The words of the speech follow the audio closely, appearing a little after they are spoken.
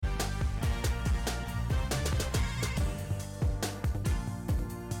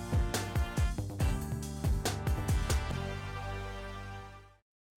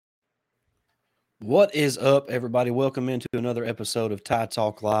What is up, everybody? Welcome into another episode of Tide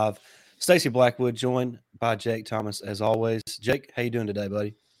Talk Live. Stacy Blackwood, joined by Jake Thomas, as always. Jake, how you doing today,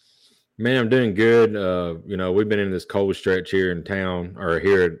 buddy? Man, I'm doing good. We've been in this cold stretch here in town or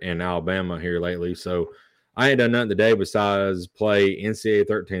here in Alabama here lately. So I ain't done nothing today besides play NCAA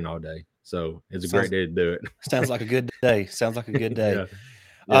 13 all day. So it's a great Sounds day to do sounds like a good day. Sounds like a good it. day. Yeah.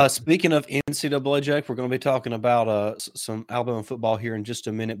 Yeah. Speaking of NCAA, Jake, we're going to be talking about some Alabama football here in just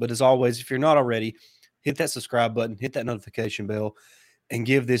a minute. But as always, if you're not already, hit that subscribe button, hit that notification bell, and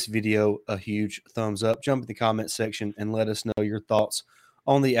give this video a huge thumbs up. Jump in the comment section and let us know your thoughts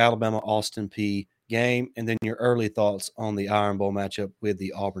on the Alabama Austin Peay game, and then your early thoughts on the Iron Bowl matchup with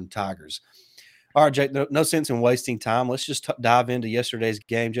the Auburn Tigers. All right, Jake, no sense in wasting time. Let's just dive into yesterday's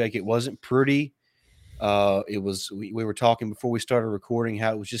game, Jake. It wasn't pretty. We were talking before we started recording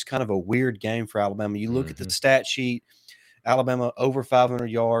how it was just kind of a weird game for Alabama. You look at the stat sheet, Alabama over 500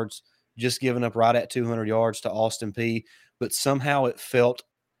 yards, just giving up right at 200 yards to Austin Peay, but somehow it felt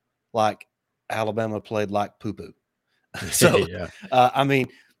like Alabama played like poo-poo. So, Yeah. I mean,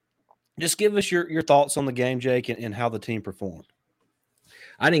 just give us your thoughts on the game, Jake, and how the team performed.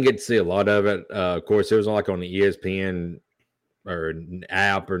 I didn't get to see a lot of it. Of course, it was like on the ESPN or an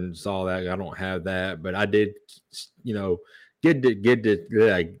app and saw that. I don't have that, but I did, did get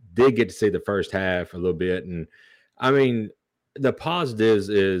to see the first half a little bit. And I mean, the positives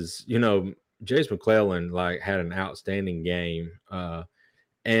is, Jace McClellan had an outstanding game.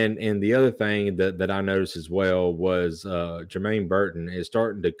 And the other thing that I noticed as well was Jermaine Burton is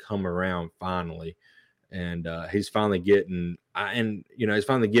starting to come around finally, and he's finally getting his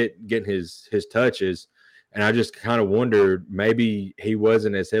touches. And I just kind of wondered, maybe he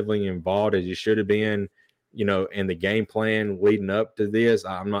wasn't as heavily involved as he should have been, in the game plan leading up to this.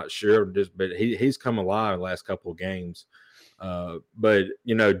 I'm not sure, but he's come alive the last couple of games. But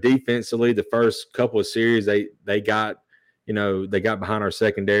defensively, the first couple of series they got behind our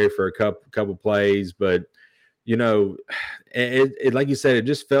secondary for a couple plays, but it like you said, it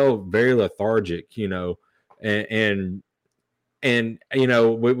just felt very lethargic, and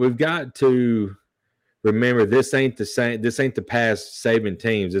we've got to remember this ain't the same. This ain't the past Saban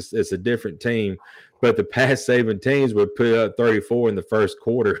teams. It's a different team. But the past Saban teams would put up 34 in the first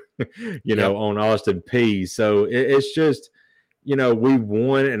quarter, on Austin Peay. So it's just, we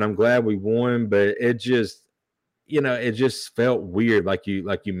won, and I'm glad we won. But it just, it just felt weird, like you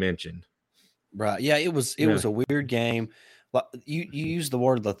mentioned. Right. Yeah, it was a weird game. You used the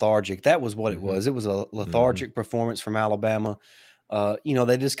word lethargic. That was what it was. It was a lethargic performance from Alabama.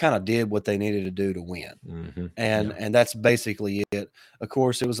 They just kind of did what they needed to do to win. And that's basically it. Of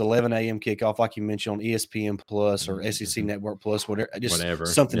course, it was 11 a.m. kickoff, like you mentioned, on ESPN Plus or SEC Network Plus, whatever.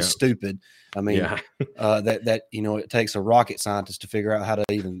 Something stupid. I mean, that it takes a rocket scientist to figure out how to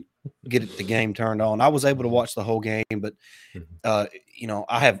even get the game turned on. I was able to watch the whole game, but I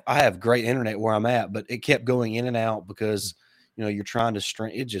have great internet where I'm at, but it kept going in and out because you're trying to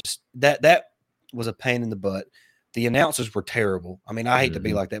string it. Just that was a pain in the butt. The announcers were terrible. I mean, I hate to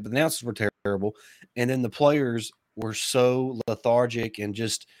be like that, but the announcers were terrible. And then the players were so lethargic and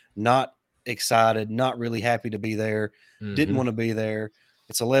just not excited, not really happy to be there, didn't want to be there.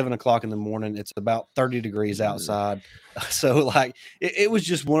 It's 11 o'clock in the morning. It's about 30 degrees outside. So, it was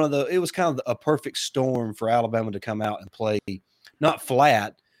just it was kind of a perfect storm for Alabama to come out and play, not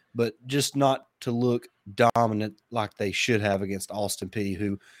flat, but just not to look dominant like they should have against Austin Peay,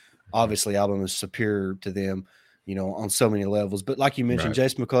 who obviously Alabama is superior to them, on so many levels. But like you mentioned,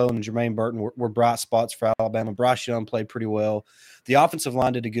 Jace McClellan and Jermaine Burton were bright spots for Alabama. Bryce Young played pretty well. The offensive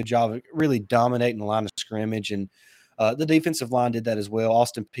line did a good job of really dominating the line of scrimmage, and the defensive line did that as well.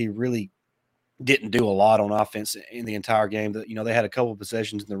 Austin Peay really didn't do a lot on offense in the entire game. They had a couple of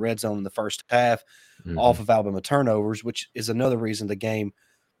possessions in the red zone in the first half off of Alabama turnovers, which is another reason the game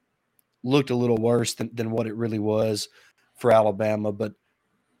looked a little worse than what it really was for Alabama. But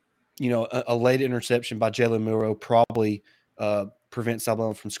a late interception by Jalen Milroe probably prevents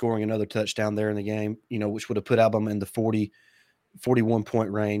Alabama from scoring another touchdown there in the game, which would have put Alabama in the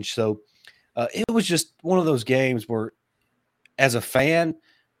 41-point range. So it was just one of those games where, as a fan,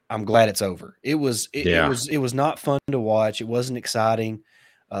 I'm glad it's over. It was not fun to watch. It wasn't exciting.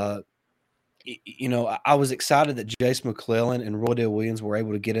 I was excited that Jace McClellan and Roydell Williams were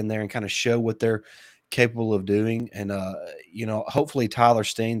able to get in there and kind of show what they're capable of doing. And, hopefully Tyler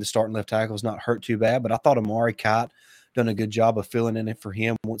Steen, the starting left tackle, is not hurt too bad. But I thought Amari Kite done a good job of filling in it for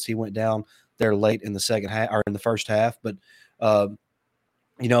him once he went down there late in the second half or in the first half. But,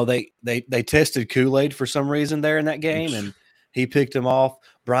 they tested Kool-Aid for some reason there in that game, and he picked him off.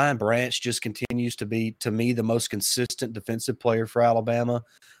 Brian Branch just continues to be, to me, the most consistent defensive player for Alabama.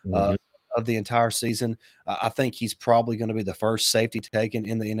 of the entire season. I think he's probably going to be the first safety taken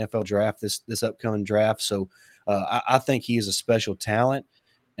in the NFL draft this upcoming draft. So I think he is a special talent,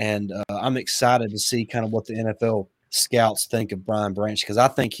 and I'm excited to see kind of what the NFL scouts think of Brian Branch, because I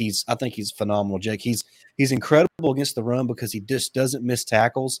think he's phenomenal, Jake. He's incredible against the run because he just doesn't miss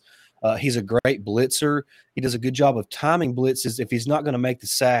tackles. He's a great blitzer. He does a good job of timing blitzes if he's not going to make the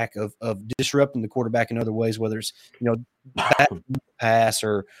sack of disrupting the quarterback in other ways, whether it's back pass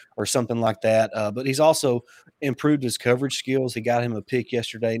or something like that. But he's also improved his coverage skills. He got him a pick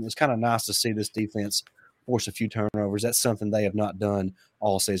yesterday, and it was kind of nice to see this defense force a few turnovers. That's something they have not done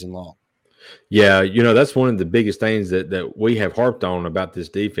all season long. Yeah, that's one of the biggest things that we have harped on about this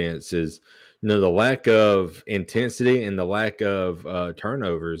defense is, the lack of intensity and the lack of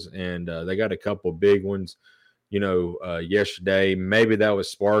turnovers. And they got a couple big ones, yesterday. Maybe that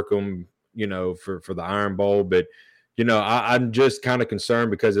was Sparkham, for the Iron Bowl. But, I'm just kind of concerned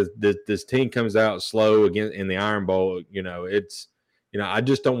because if this team comes out slow again in the Iron Bowl, I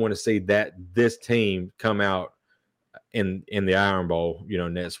just don't want to see this team come out in the Iron Bowl,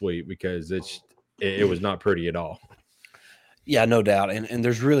 next week, because it was not pretty at all. Yeah, no doubt. And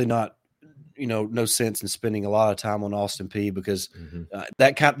there's really not, no sense in spending a lot of time on Austin Peay because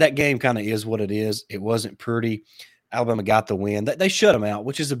that game kind of is what it is. It wasn't pretty. Alabama got the win. They shut them out,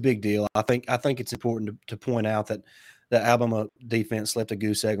 which is a big deal. I think it's important to point out that the Alabama defense left a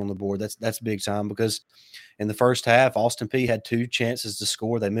goose egg on the board. That's big time because in the first half, Austin Peay had 2 chances to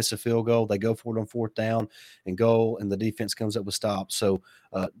score. They miss a field goal. They go for it on 4th down and goal, and the defense comes up with stops. So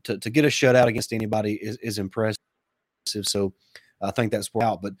to get a shutout against anybody is impressive. So I think that's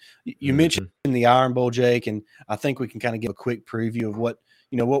out. But you mentioned the Iron Bowl, Jake, and I think we can kind of give a quick preview of what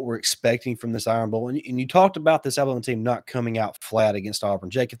we're expecting from this Iron Bowl. And you talked about this Alabama team not coming out flat against Auburn.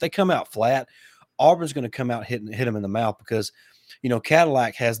 Jake, if they come out flat, Auburn's going to come out hit them in the mouth because,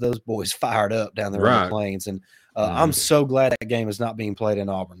 Cadillac has those boys fired up down there on the Plains. And I'm so glad that game is not being played in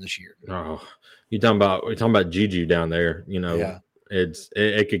Auburn this year. Oh, we're talking about Juju down there. Yeah.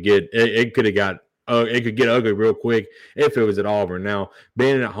 It could get ugly real quick if it was at Auburn. Now,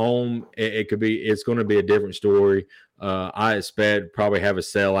 being at home, it's going to be a different story. I expect probably have a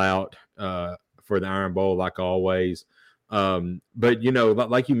sellout for the Iron Bowl like always. But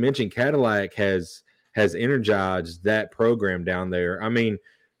like you mentioned, Cadillac has energized that program down there. I mean,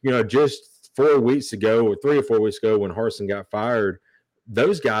 just 4 weeks ago or 3 or 4 weeks ago when Harsin got fired,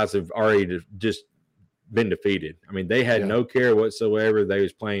 those guys have already just been defeated. I mean, they had no care whatsoever. They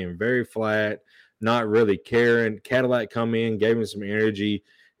was playing very flat, not really caring. Cadillac come in, gave them some energy.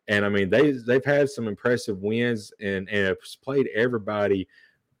 And I mean, they've had some impressive wins and have played everybody,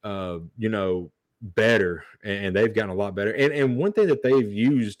 better, and they've gotten a lot better. And one thing that they've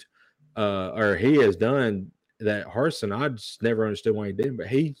used, or he has done that Harsin, I just never understood why he didn't, but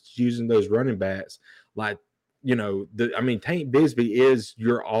he's using those running backs like, Tank Bisbee is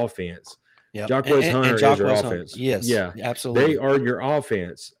your offense. Yep. Jacquez Hunter is your offense. Yes, yeah, absolutely. They are your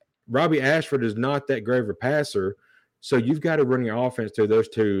offense. Robbie Ashford is not that great of a passer, so you've got to run your offense through those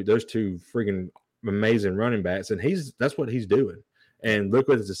two freaking amazing running backs, and that's what he's doing. And look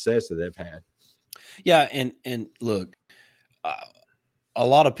what the success that they've had. Yeah, and look, a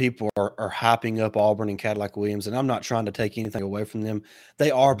lot of people are hyping up Auburn and Cadillac Williams, and I'm not trying to take anything away from them.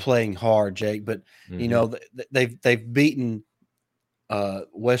 They are playing hard, Jake, but they've beaten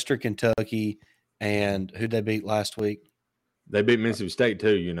Western Kentucky, and who'd they beat last week? They beat Mississippi State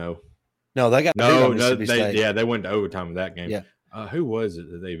too, No, they got Mississippi State. Yeah, they went to overtime in that game. Yeah, who was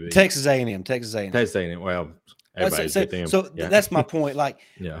it that they beat? Texas A&M. Well, everybody's beat them. So that's my point. Like,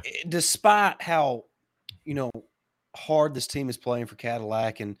 despite how hard this team is playing for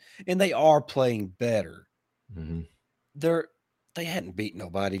Cadillac, and they are playing better, they hadn't beat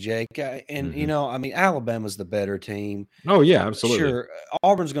nobody, Jake. And Alabama's the better team. Oh yeah, absolutely. Sure,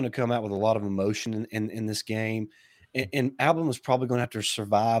 Auburn's going to come out with a lot of emotion in this game. And Alabama's probably going to have to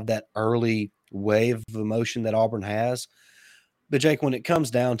survive that early wave of emotion that Auburn has. But, Jake, when it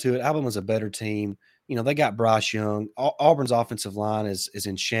comes down to it, Alabama's a better team. They got Bryce Young. Auburn's offensive line is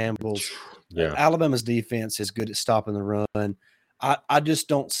in shambles. Yeah. Alabama's defense is good at stopping the run. I just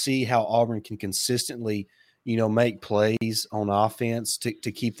don't see how Auburn can consistently, make plays on offense to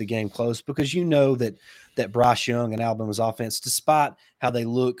keep the game close, because that Bryce Young and Alabama's offense, despite how they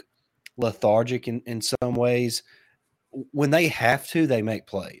look lethargic in some ways, when they have to, they make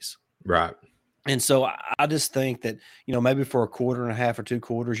plays. Right. And so I just think that, maybe for a quarter and a half or 2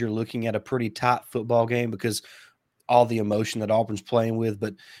 quarters, you're looking at a pretty tight football game because all the emotion that Auburn's playing with.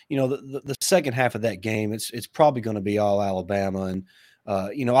 But, the second half of that game, it's probably going to be all Alabama. And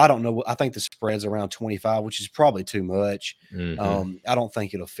I don't know. I think the spread's around 25, which is probably too much. Mm-hmm. I don't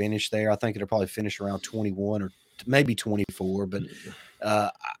think it'll finish there. I think it'll probably finish around 21 or maybe 24. But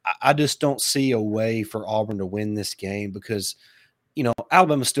I just don't see a way for Auburn to win this game because,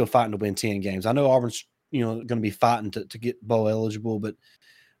 Alabama's still fighting to win 10 games. I know Auburn's, going to be fighting to get bowl eligible, but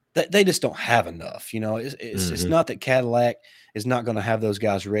they just don't have enough. It's not that Cadillac is not going to have those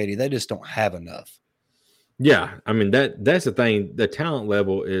guys ready. They just don't have enough. Yeah, I mean that's the thing. The talent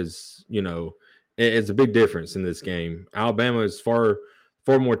level is, it's a big difference in this game. Alabama is far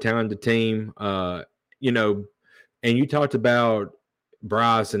more talented team. And you talked about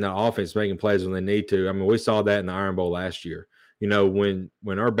Bryce and the offense making plays when they need to. I mean, we saw that in the Iron Bowl last year. When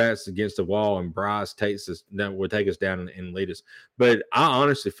our back's against the wall and Bryce would take us down and lead us. But I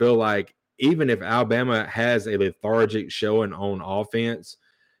honestly feel like even if Alabama has a lethargic showing on offense,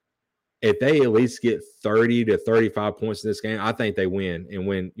 if they at least get 30 to 35 points in this game, I think they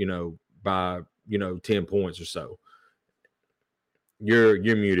win by 10 points or so. You're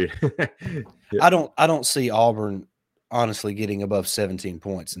muted. Yeah. I don't see Auburn honestly getting above 17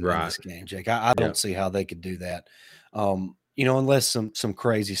 points in this game, Jake. I don't see how they could do that. Unless some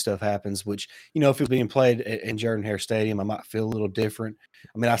crazy stuff happens, which, if it's being played in Jordan-Hare Stadium, I might feel a little different.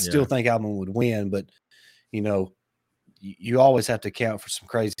 I mean, I still think Alabama would win, but, you always have to account for some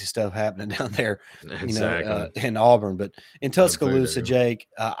crazy stuff happening down there, in Auburn. But in Tuscaloosa, Jake,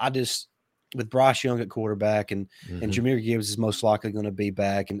 with Bryce Young at quarterback and Jahmyr Gibbs is most likely going to be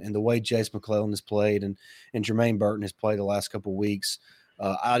back, and the way Jace McClellan has played and Jermaine Burton has played the last couple of weeks,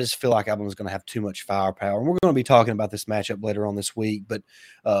 I just feel like Alabama's going to have too much firepower. And we're going to be talking about this matchup later on this week. But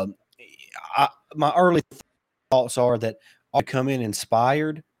my early thoughts are that I'll come in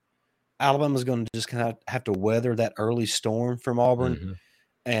inspired. Alabama's going to just kind of have to weather that early storm from Auburn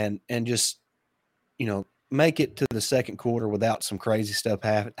and just, make it to the second quarter without some crazy stuff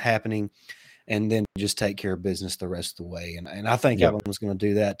happening, and then just take care of business the rest of the way. And I think Alabama's going to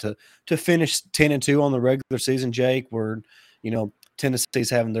do that to finish 10-2 on the regular season, Jake, where, Tennessee's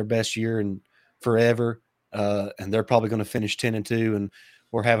having their best year in forever, and they're probably going to finish 10-2, and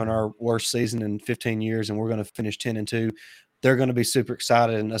we're having our worst season in 15 years, and we're going to finish 10-2. They're going to be super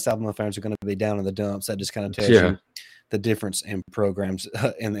excited, and us Alabama fans are going to be down in the dumps. That just kind of tells you the difference in programs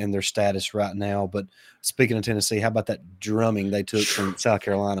and their status right now. But speaking of Tennessee, how about that drumming they took from South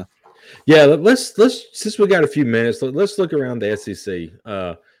Carolina? Yeah, let's since we got a few minutes, let's look around the SEC.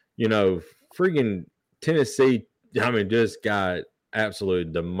 Freaking Tennessee, just got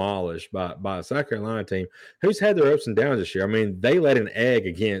absolutely demolished by a South Carolina team who's had their ups and downs this year. I mean, they let an egg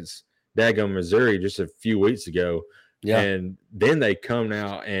against daggone Missouri just a few weeks ago. Yeah. And then they come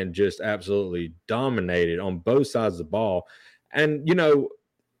out and just absolutely dominated on both sides of the ball. And,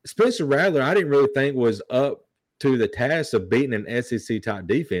 Spencer Rattler, I didn't really think was up to the task of beating an SEC type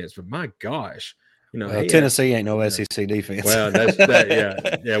defense, but my gosh, Tennessee ain't no SEC defense. Well, that's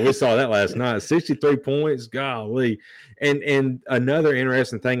that. Yeah. We saw that last night. 63 points. Golly. And another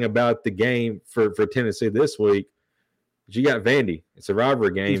interesting thing about the game for Tennessee this week, you got Vandy. It's a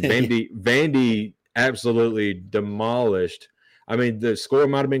rivalry game. Vandy absolutely demolished. I mean, the score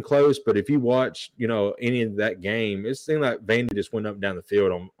might have been close, but if you watch, any of that game, it seemed like Vandy just went up and down the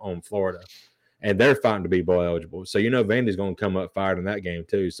field on Florida, and they're fighting to be bowl eligible. So, Vandy's going to come up fired in that game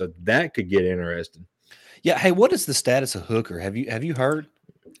too. So that could get interesting. Yeah. Hey, what is the status of Hooker? Have you heard?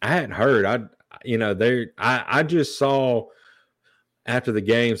 I hadn't heard. I just saw after the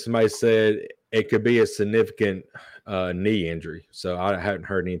game, somebody said it could be a significant knee injury. So I hadn't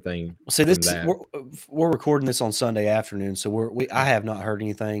heard anything. See, we're recording this on Sunday afternoon, so I have not heard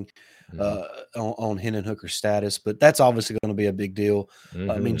anything on Hendon Hooker's status, but that's obviously going to be a big deal.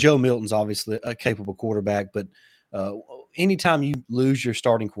 I mean, Joe Milton's obviously a capable quarterback, but anytime you lose your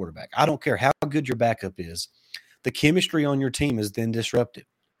starting quarterback, I don't care how good your backup is, the chemistry on your team is then disrupted.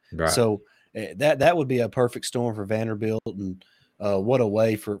 Right. So that would be a perfect storm for Vanderbilt, and what a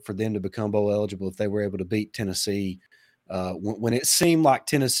way for them to become bowl eligible if they were able to beat Tennessee when it seemed like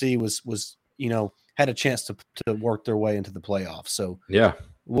Tennessee was had a chance to work their way into the playoffs. So yeah,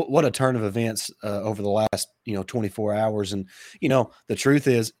 what a turn of events over the last 24 hours. And the truth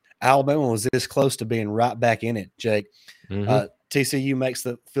is Alabama was this close to being right back in it, Jake. TCU makes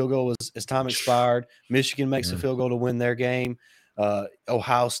the field goal as time expired. Michigan makes the field goal to win their game.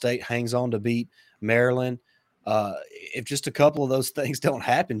 Ohio State hangs on to beat Maryland. If just a couple of those things don't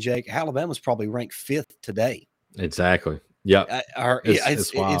happen, Jake, Alabama's probably ranked 5th today. Exactly. Yeah.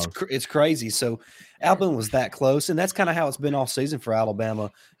 It's crazy. So Alabama was that close, and that's kind of how it's been all season for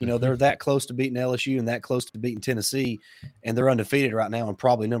Alabama. They're that close to beating LSU and that close to beating Tennessee, and they're undefeated right now and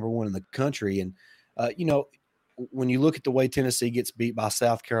probably number 1 in the country. And when you look at the way Tennessee gets beat by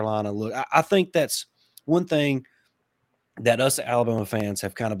South Carolina, look, I think that's one thing that us Alabama fans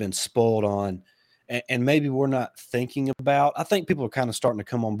have kind of been spoiled on, and maybe we're not thinking about. I think people are kind of starting to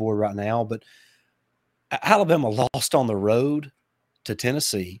come on board right now, but Alabama lost on the road to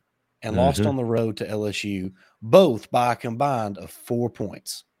Tennessee and lost on the road to LSU, both by a combined of 4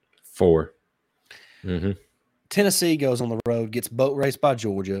 points. 4. Tennessee goes on the road, gets boat raced by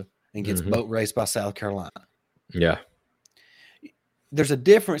Georgia, and gets boat raced by South Carolina. Yeah. There's a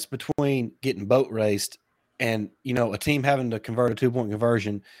difference between getting boat raced and, a team having to convert a 2-point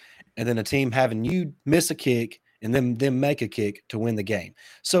conversion and then a team having you miss a kick and then them make a kick to win the game.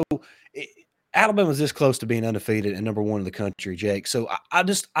 So Alabama's this close to being undefeated and number 1 in the country, Jake. So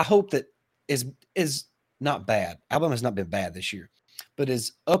I hope that is not bad. Alabama's not been bad this year. But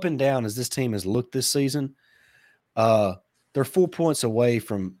as up and down as this team has looked this season, they're 4 points away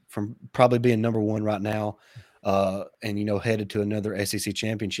from probably being number 1 right now, and headed to another SEC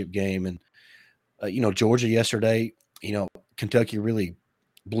championship game. And Georgia yesterday, Kentucky really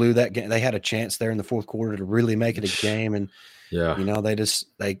blew that game. They had a chance there in the fourth quarter to really make it a game, and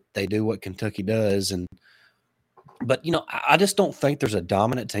they do what Kentucky does. But I just don't think there's a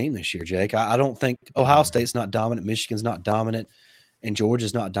dominant team this year, Jake. I don't think Ohio State's not dominant, Michigan's not dominant, and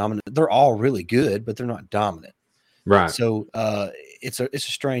Georgia's not dominant. They're all really good, but they're not dominant. Right. So it's a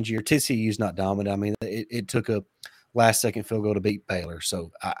strange year. TCU's not dominant. I mean, it took a last-second field goal to beat Baylor.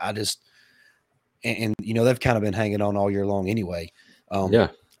 So I just – and they've kind of been hanging on all year long anyway.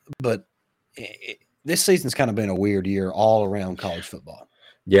 But this season's kind of been a weird year all around college football.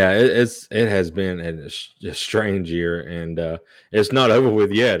 Yeah, it has been a strange year, and it's not over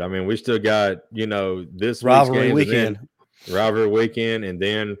with yet. I mean, we still got this rivalry weekend, and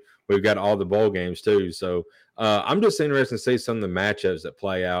then we've got all the bowl games too. So I'm just interested to see some of the matchups that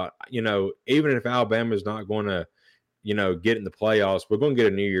play out. Even if Alabama's not going to get in the playoffs, we're going to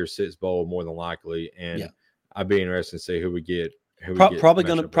get a New Year's Six bowl more than likely, and I'd be interested to see who we get. Probably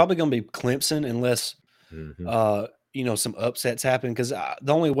going to be Clemson unless. Some upsets happen, because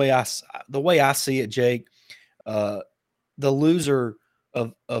the way I see it, Jake, the loser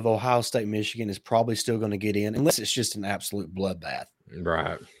of Ohio State, Michigan is probably still going to get in unless it's just an absolute bloodbath.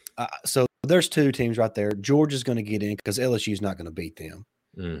 Right. So there's 2 teams right there. Georgia's going to get in because LSU's not going to beat them.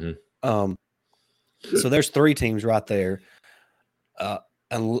 So there's 3 teams right there.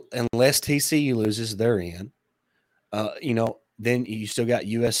 Unless TCU loses, they're in. Then you still got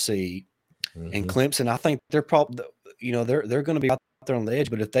USC. And Clemson, I think they're probably, they're going to be out there on the edge.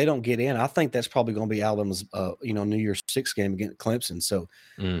 But if they don't get in, I think that's probably going to be Alabama's, New Year's Six game against Clemson. So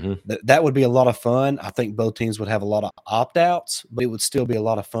that would be a lot of fun. I think both teams would have a lot of opt-outs, but it would still be a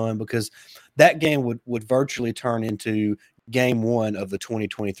lot of fun because that game would virtually turn into game 1 of the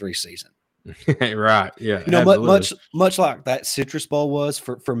 2023 season. Right. Yeah. Much like that Citrus Bowl was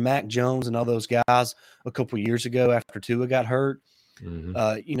for Mac Jones and all those guys a couple of years ago after Tua got hurt.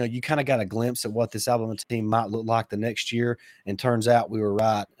 You kind of got a glimpse at what this Alabama team might look like the next year, and turns out we were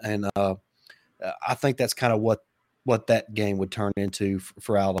right. And I think that's kind of what that game would turn into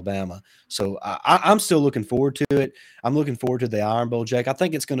for Alabama. So I'm still looking forward to it. I'm looking forward to the Iron Bowl, Jake. I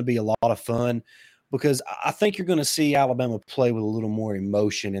think it's going to be a lot of fun because I think you're going to see Alabama play with a little more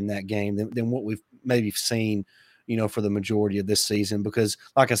emotion in that game than what we've maybe seen, for the majority of this season. Because,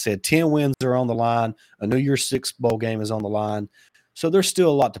 like I said, 10 wins are on the line. A New Year's Six bowl game is on the line. So there's still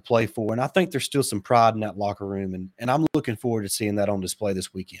a lot to play for, and I think there's still some pride in that locker room, and I'm looking forward to seeing that on display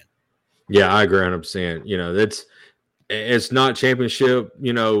this weekend. Yeah, I agree 100%. It's not championship,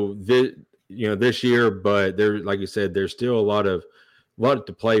 this year, but there, like you said, there's still a lot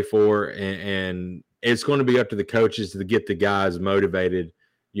to play for, and it's going to be up to the coaches to get the guys motivated,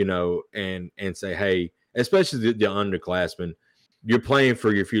 and say, hey, especially the underclassmen. You're playing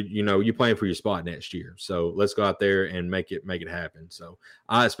for your future, you're playing for your spot next year. So let's go out there and make it happen. So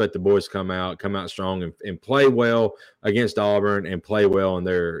I expect the boys to come out strong and play well against Auburn and play well in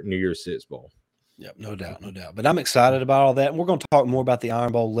their New Year's Six bowl. Yep, no doubt. But I'm excited about all that. And we're going to talk more about the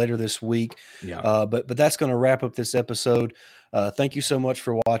Iron Bowl later this week. Yeah. But that's going to wrap up this episode. Thank you so much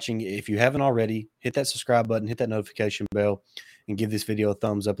for watching. If you haven't already, hit that subscribe button, hit that notification bell, and give this video a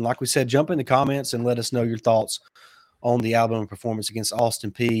thumbs up. And like we said, jump in the comments and let us know your thoughts on the Alabama performance against Austin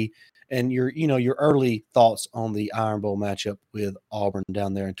Peay and your early thoughts on the Iron Bowl matchup with Auburn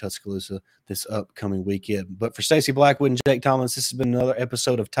down there in Tuscaloosa this upcoming weekend. But for Stacey Blackwood and Jake Thomas, this has been another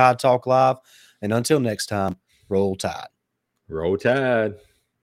episode of Tide Talk Live. And until next time, roll Tide. Roll Tide.